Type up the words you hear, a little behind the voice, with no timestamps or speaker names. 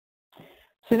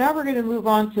So now we're going to move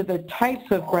on to the types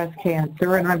of breast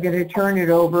cancer, and I'm going to turn it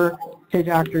over to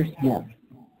Dr. Smith.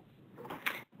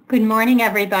 Good morning,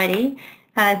 everybody.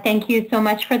 Thank you so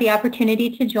much for the opportunity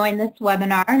to join this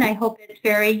webinar, and I hope it's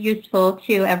very useful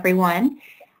to everyone.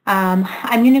 I'm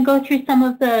going to go through some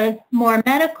of the more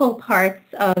medical parts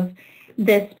of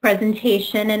this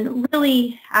presentation, and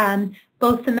really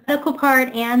both the medical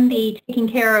part and the taking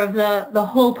care of the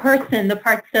whole person, the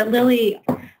parts that Lily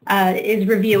is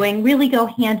reviewing, really go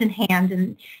hand in hand,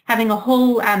 and having a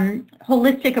whole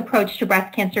holistic approach to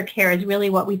breast cancer care is really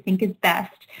what we think is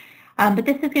best. But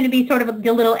this is going to be sort of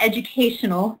the little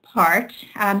educational part.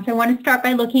 So I want to start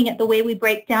by looking at the way we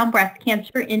break down breast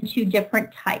cancer into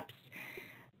different types.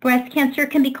 Breast cancer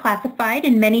can be classified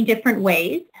in many different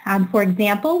ways. For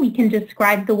example, we can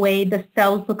describe the way the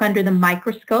cells look under the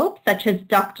microscope, such as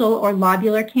ductal or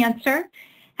lobular cancer,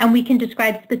 and we can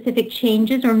describe specific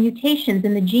changes or mutations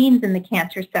in the genes in the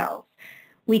cancer cells.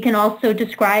 We can also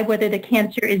describe whether the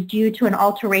cancer is due to an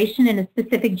alteration in a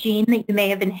specific gene that you may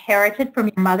have inherited from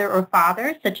your mother or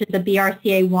father, such as a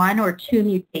BRCA1 or 2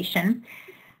 mutation.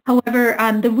 However,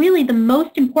 the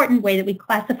most important way that we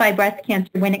classify breast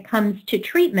cancer when it comes to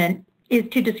treatment is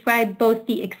to describe both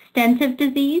the extent of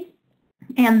disease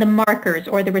and the markers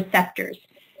or the receptors.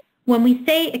 When we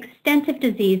say extent of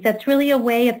disease, that's really a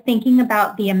way of thinking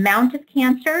about the amount of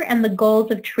cancer and the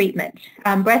goals of treatment.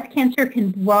 Breast cancer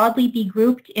can broadly be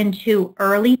grouped into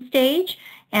early stage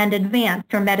and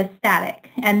advanced or metastatic,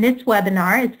 and this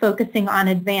webinar is focusing on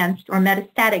advanced or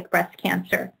metastatic breast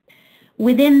cancer.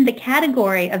 Within the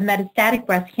category of metastatic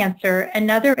breast cancer,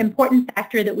 another important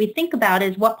factor that we think about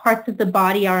is what parts of the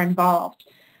body are involved.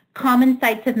 Common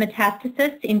sites of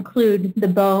metastasis include the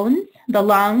bones, the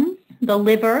lungs, the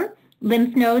liver,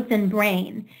 lymph nodes, and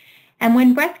brain. And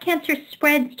when breast cancer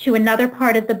spreads to another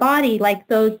part of the body, like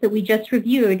those that we just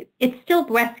reviewed, it's still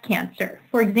breast cancer.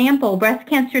 For example, breast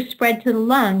cancer spread to the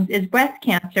lungs is breast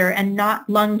cancer and not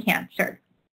lung cancer.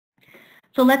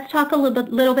 So let's talk a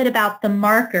little bit about the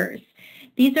markers.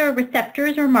 These are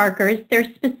receptors or markers.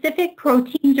 They're specific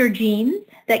proteins or genes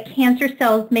that cancer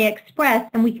cells may express,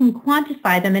 and we can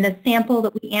quantify them in a sample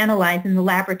that we analyze in the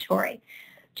laboratory.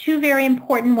 Two very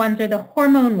important ones are the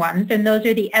hormone ones, and those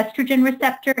are the estrogen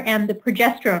receptor and the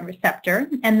progesterone receptor,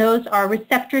 and those are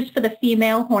receptors for the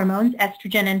female hormones,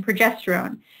 estrogen and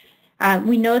progesterone.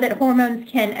 We know that hormones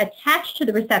can attach to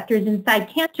the receptors inside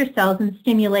cancer cells and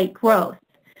stimulate growth.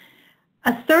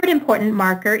 A third important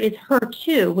marker is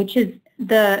HER2, which is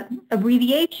the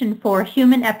abbreviation for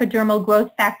human epidermal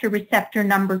growth factor receptor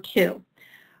number 2.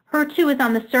 HER2 is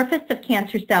on the surface of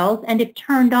cancer cells, and if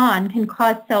turned on, can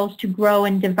cause cells to grow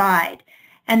and divide.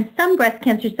 And some breast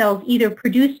cancer cells either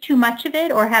produce too much of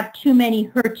it or have too many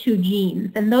HER2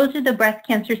 genes, and those are the breast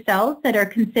cancer cells that are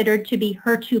considered to be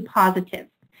HER2 positive.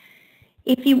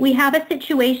 If we have a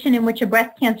situation in which a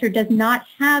breast cancer does not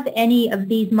have any of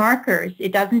these markers,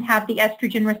 it doesn't have the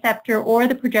estrogen receptor or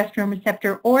the progesterone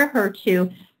receptor or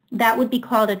HER2, that would be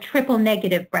called a triple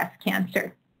negative breast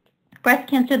cancer. Breast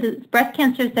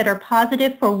cancers that are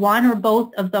positive for one or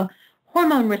both of the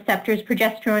hormone receptors,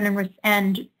 progesterone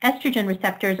and estrogen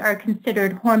receptors, are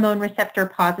considered hormone receptor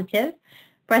positive.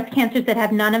 Breast cancers that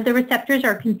have none of the receptors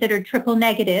are considered triple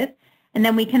negative. And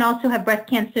then we can also have breast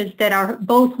cancers that are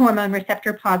both hormone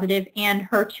receptor positive and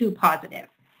HER2 positive.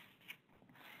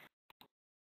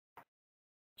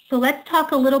 So let's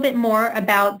talk a little bit more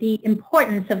about the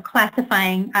importance of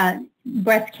classifying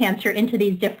breast cancer into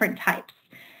these different types.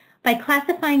 By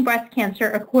classifying breast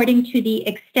cancer according to the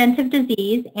extent of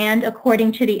disease and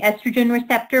according to the estrogen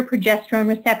receptor, progesterone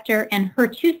receptor, and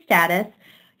HER2 status,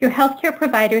 your healthcare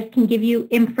providers can give you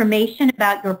information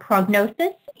about your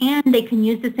prognosis, and they can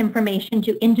use this information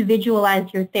to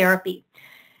individualize your therapy.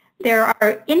 There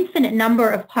are infinite number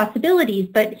of possibilities,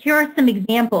 but here are some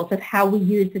examples of how we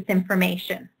use this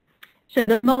information. So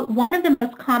one of the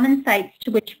most common sites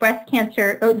to which breast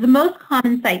cancer, or the most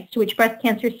common sites to which breast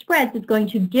cancer spreads is going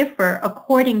to differ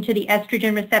according to the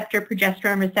estrogen receptor,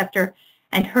 progesterone receptor,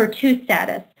 and HER2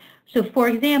 status. So for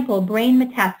example, brain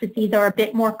metastases are a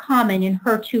bit more common in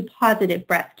HER2 positive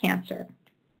breast cancer.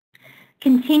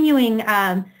 Continuing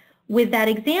with that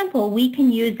example, we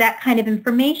can use that kind of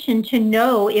information to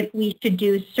know if we should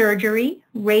do surgery,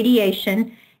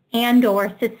 radiation,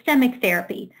 and/or systemic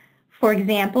therapy. For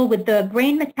example, with the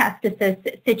brain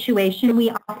metastasis situation,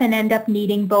 we often end up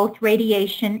needing both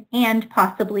radiation and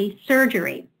possibly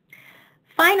surgery.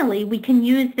 Finally, we can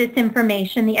use this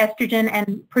information, the estrogen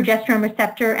and progesterone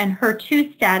receptor and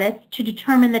HER2 status, to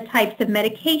determine the types of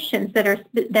medications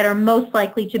that are most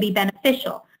likely to be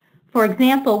beneficial. For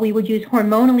example, we would use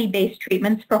hormonally based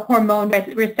treatments for hormone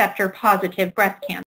receptor positive breast cancer.